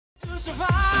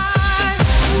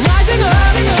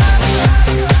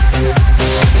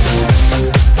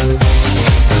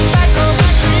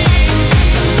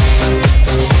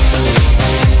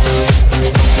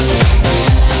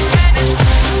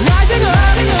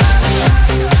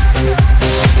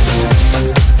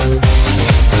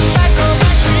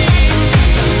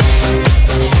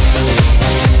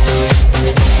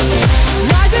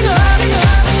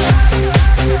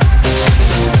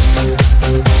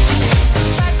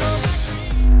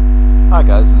Hi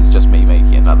guys, this is just me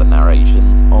making another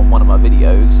narration on one of my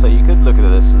videos, so you could look at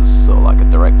this as sort of like a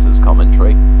director's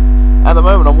commentary. At the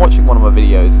moment I'm watching one of my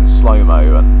videos in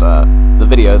slow-mo, and the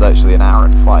video is actually 1 hour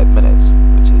and 5 minutes,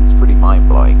 which is pretty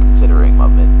mind-blowing considering my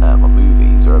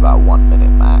movies are about 1 minute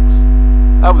max.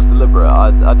 That was deliberate.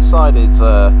 I decided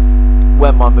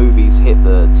when my movies hit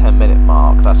the 10-minute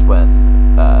mark, that's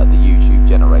when the YouTube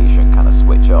generation kind of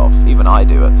switch off. Even I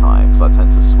do at times. I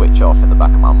tend to switch off in the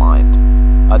back of my mind.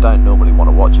 I don't normally want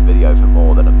to watch a video for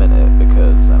more than a minute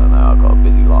because, I don't know, I've got a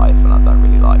busy life and I don't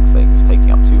really like things taking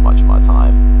up too much of my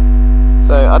time.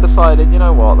 So I decided, you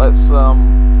know what, let's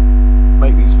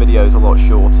make these videos a lot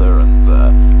shorter, and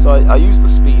so I used the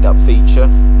speed up feature,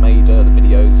 made the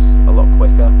videos a lot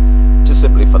quicker, just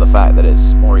simply for the fact that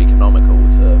it's more economical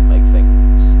to make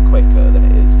things quicker than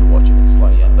it is to watch them in slow,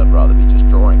 and I'd rather be just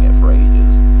drawing it for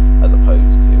ages as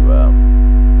opposed to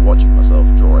watching myself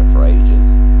draw it for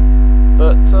ages.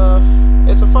 But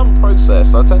it's a fun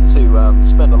process. I tend to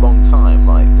spend a long time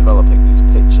developing these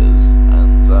pictures,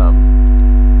 and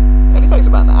it only takes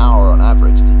about 1 hour on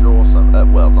average to draw some.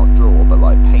 Well, not draw, but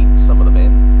paint some of them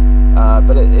in.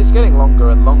 But it's getting longer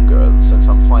and longer since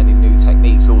I'm finding new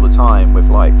techniques all the time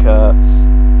with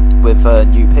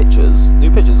new pictures. New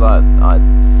pictures, I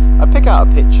pick out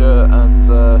a picture, and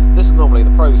this is normally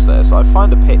the process. I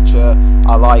find a picture,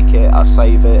 I like it, I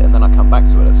save it, and then I come back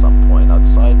to it at some point. I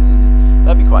decide,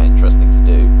 that'd be quite interesting to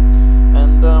do.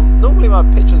 And normally my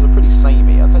pictures are pretty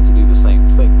samey. I tend to do the same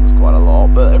things quite a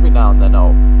lot, but every now and then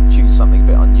I'll choose something a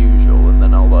bit unusual, and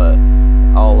then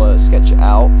I'll sketch it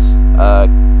out,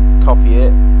 copy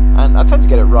it, and I tend to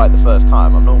get it right the first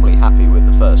time. I'm normally happy with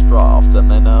the first draft, and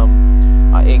then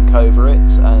I ink over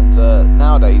it, and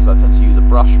nowadays I tend to use a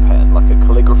brush pen, like a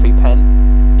calligraphy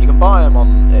pen. You can buy them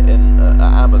in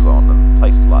Amazon and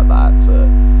places like that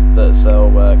that sell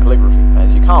calligraphy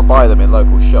pens. You can't buy them in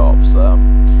local shops.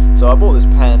 So I bought this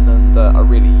pen, and I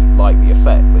really like the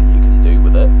effect that you can do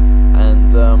with it,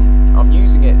 and I'm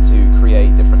using it to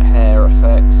create different hair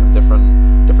effects and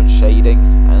different shading,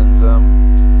 and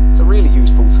it's a really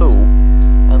useful tool.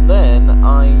 And then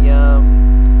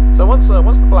so once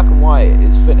the black and white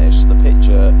is finished, the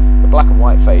black and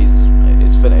white phase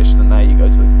is finished, and now you go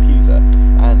to the computer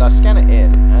and I scan it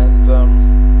in, and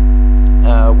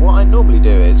what I normally do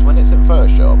is, when it's in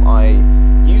Photoshop, I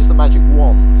use the magic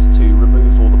wands to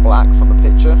remove all the black from the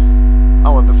picture.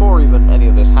 Oh, and before even any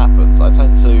of this happens, I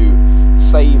tend to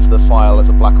save the file as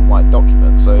a black and white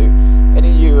document. So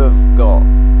any of you have got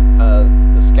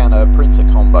the scanner printer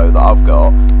combo that I've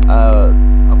got a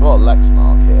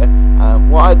Lexmark here.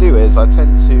 What I do is I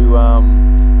tend to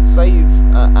save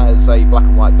as a black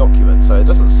and white document, so it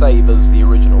doesn't save as the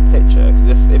original picture, because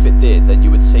if it did, then you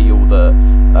would see all the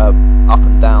up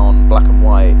and down black and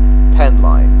white pen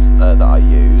lines that I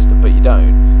used, but you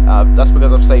don't. That's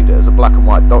because I've saved it as a black and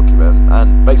white document,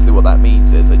 and basically what that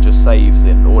means is it just saves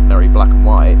in ordinary black and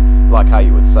white, like how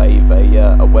you would save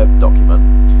a web document.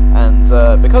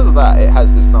 And because of that, it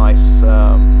has this nice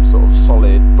sort of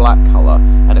solid black colour,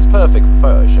 and it's perfect for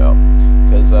Photoshop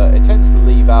because it tends to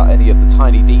leave out any of the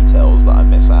tiny details that I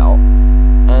miss out.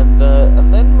 And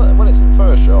then when it's in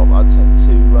Photoshop, I tend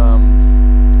to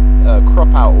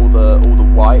crop out all the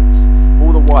white.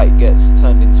 All the white gets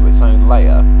turned into its own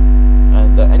layer.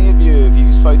 And any of you who've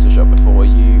used Photoshop before,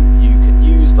 you can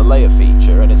use the layer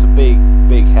feature, and it's a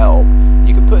big help.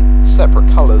 You can put separate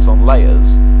colours on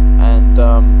layers, and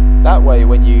that way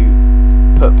when you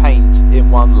put paint in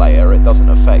one layer, it doesn't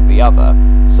affect the other,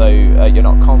 so you're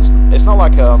not constant. It's not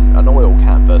like an oil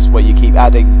canvas where you keep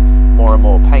adding more and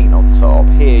more paint on top.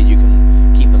 Here you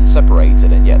can keep them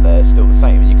separated, and yet they're still the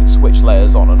same, and you can switch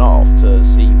layers on and off to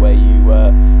see where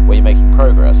you're making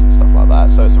progress and stuff like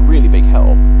that. So it's a really big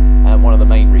help, and one of the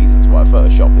main reasons why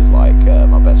Photoshop is like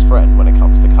my best friend when it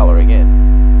comes to colouring in.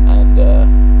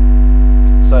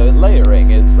 And so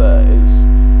layering is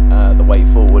the way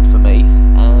forward for me.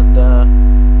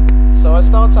 And so I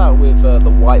start out with the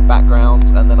white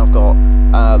background, and then I've got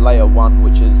layer 1,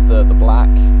 which is the black,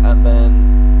 and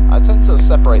then I tend to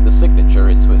separate the signature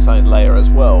into its own layer as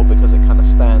well, because it kind of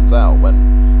stands out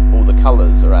when all the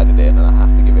colours are added in, and I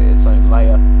have to give it its own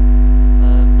layer.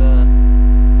 And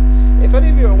if any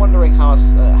of you are wondering how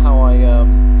I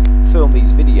film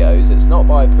these videos, it's not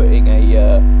by putting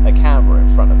a camera in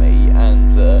front of me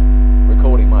and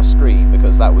recording my screen,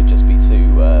 because that would just be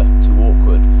too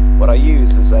awkward. What I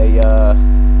use is a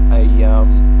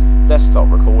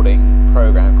desktop recording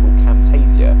program called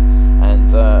Camtasia,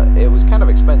 and it was kind of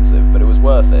expensive, but it was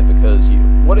worth it, because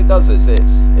what it does is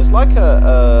it's like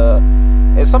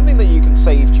it's something that you can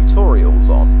save tutorials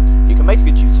on. You can make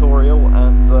a tutorial,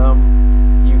 and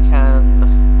you can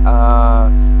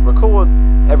record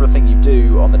everything you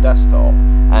do on the desktop,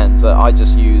 and I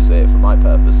just use it for my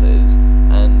purposes,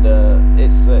 and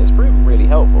it's proven really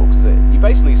helpful, because you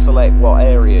basically select what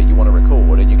area you want to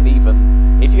record, and you can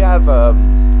even, if you have a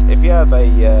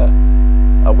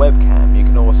webcam, you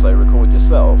can also record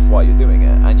yourself while you're doing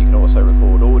it, and you can also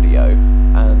record audio.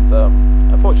 And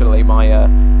unfortunately my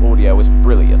audio isn't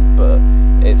brilliant, but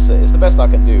it's the best I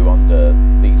can do under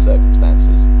these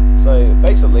circumstances. So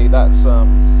basically that's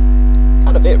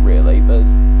kind of it, really.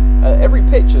 There's every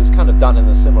picture's kind of done in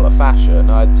a similar fashion.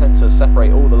 I tend to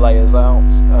separate all the layers out.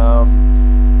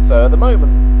 So at the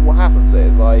moment what happens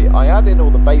is I add in all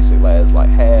the basic layers like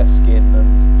hair, skin,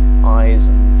 and eyes,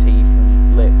 and teeth,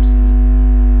 and lips,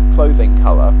 and clothing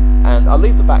colour, and I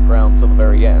leave the background till the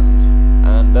very end.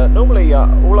 And normally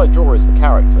all I draw is the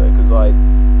character, because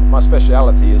my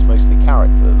speciality is mostly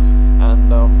characters,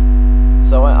 and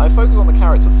so I focus on the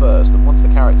character first, and once the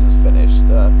character's finished,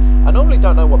 I normally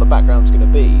don't know what the background's going to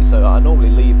be, so I normally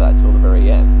leave that till the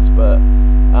very end. But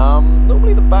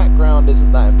normally the background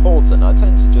isn't that important. I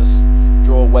tend to just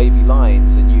draw wavy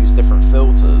lines and use different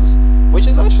filters, which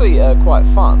is actually quite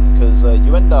fun, because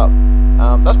you end up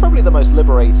that's probably the most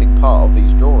liberating part of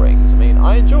these drawings. I mean,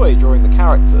 I enjoy drawing the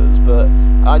characters, but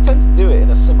I tend to do it in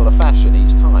a similar fashion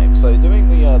each time, so doing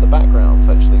the background's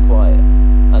actually quite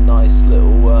a nice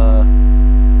little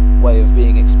way of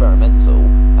being experimental,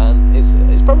 and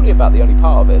it's probably about the only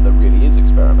part of it that really is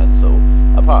experimental.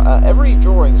 Every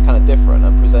drawing's kind of different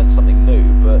and presents something new,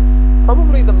 but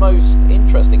probably the most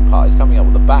interesting part is coming up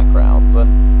with the backgrounds,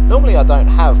 and normally I don't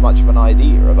have much of an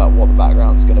idea about what the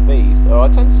background's going to be, so I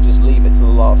tend to just leave it to the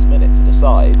last minute to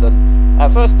decide. And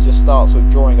at first it just starts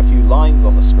with drawing a few lines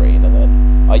on the screen, and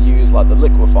then I use like the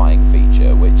liquefying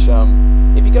feature, which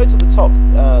if you go to the top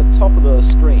of the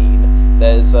screen,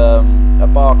 there's a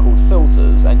bar called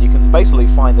filters, and you can basically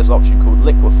find this option called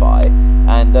liquefy.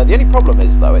 And the only problem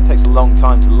is, though, it takes a long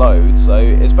time to load, so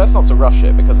it's best not to rush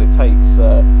it, because it takes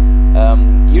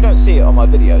you don't see it on my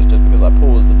videos just because I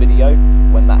pause the video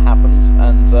when that happens,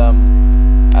 and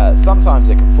sometimes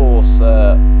it can force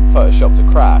Photoshop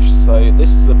to crash. So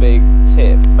this is a big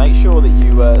tip: make sure that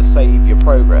you save your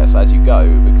progress as you go,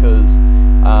 because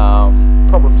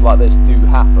problems like this do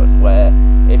happen, where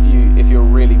if you're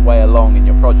really way along in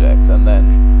your project and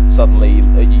then suddenly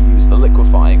you use the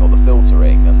liquefying or the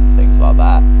filtering and things like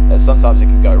that, sometimes it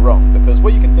can go wrong. Because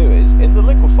what you can do is, in the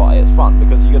liquefy, it's fun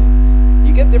because you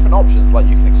get different options, like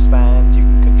you can expand, you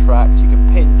can contract, you can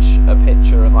pinch a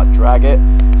picture and like drag it,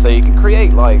 so you can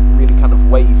create like really kind of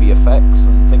wavy effects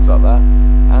and things like that.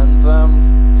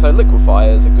 And so liquefy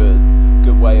is a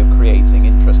good way of creating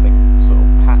interesting sort of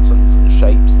patterns and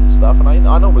shapes and stuff, and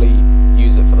I normally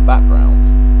use it for the background.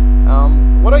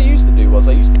 What I used to do was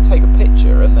I used to take a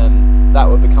picture and then that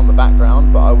would become the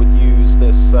background, but I would use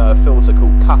this filter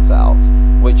called cutout,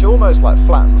 which almost like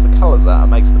flattens the colours out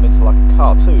and makes them into like a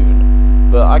cartoon.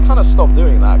 But I kind of stopped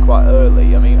doing that quite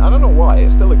early. I mean, I don't know why,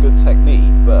 it's still a good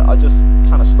technique, but I just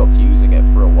kind of stopped using it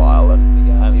for a while. And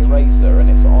the eraser, and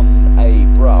it's on a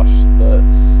brush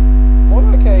that's more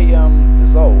like a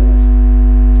dissolve.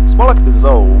 It's more like a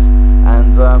dissolve,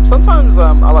 and sometimes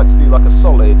I like to do like a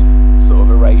solid sort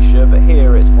of erasure, but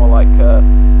here it's more like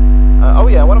oh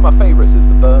yeah, one of my favourites is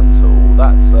the burn tool.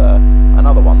 That's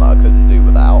another one that I couldn't do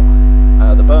without.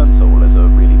 The burn tool is a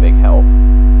really big help,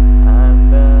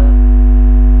 and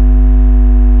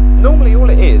normally all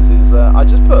it is I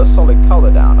just put a solid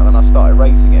colour down and then I start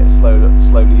erasing it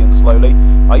slowly.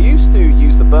 I used to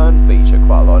use the burn feature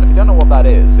quite a lot, and if you don't know what that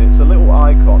is, it's a little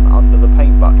icon under the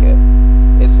paint bucket.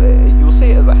 You'll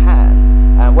see it as a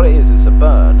hand, and what it is, it's a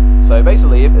burn. So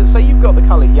basically, say you've got the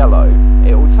colour yellow,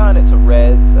 it will turn it to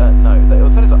red. No, it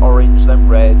will turn it to orange, then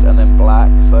red, and then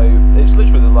black. So it's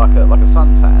literally like a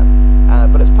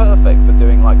suntan, but it's perfect for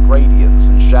doing like gradients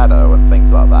and shadow and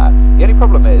things like that. The only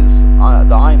problem is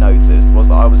that I noticed was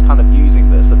that I was kind of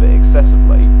using this a bit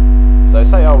excessively. So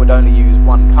say I would only use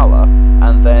one colour,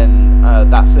 and then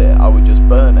that's it, I would just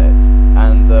burn it,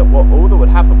 and all that would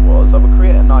happen was I would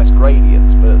create a nice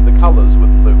gradient, but the colours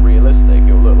wouldn't look realistic.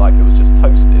 It would look like it was just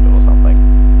toasted or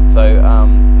something. So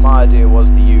my idea was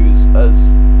to use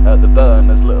the burn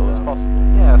as little as possible.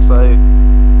 Yeah, so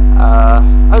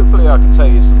I can tell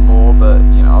you some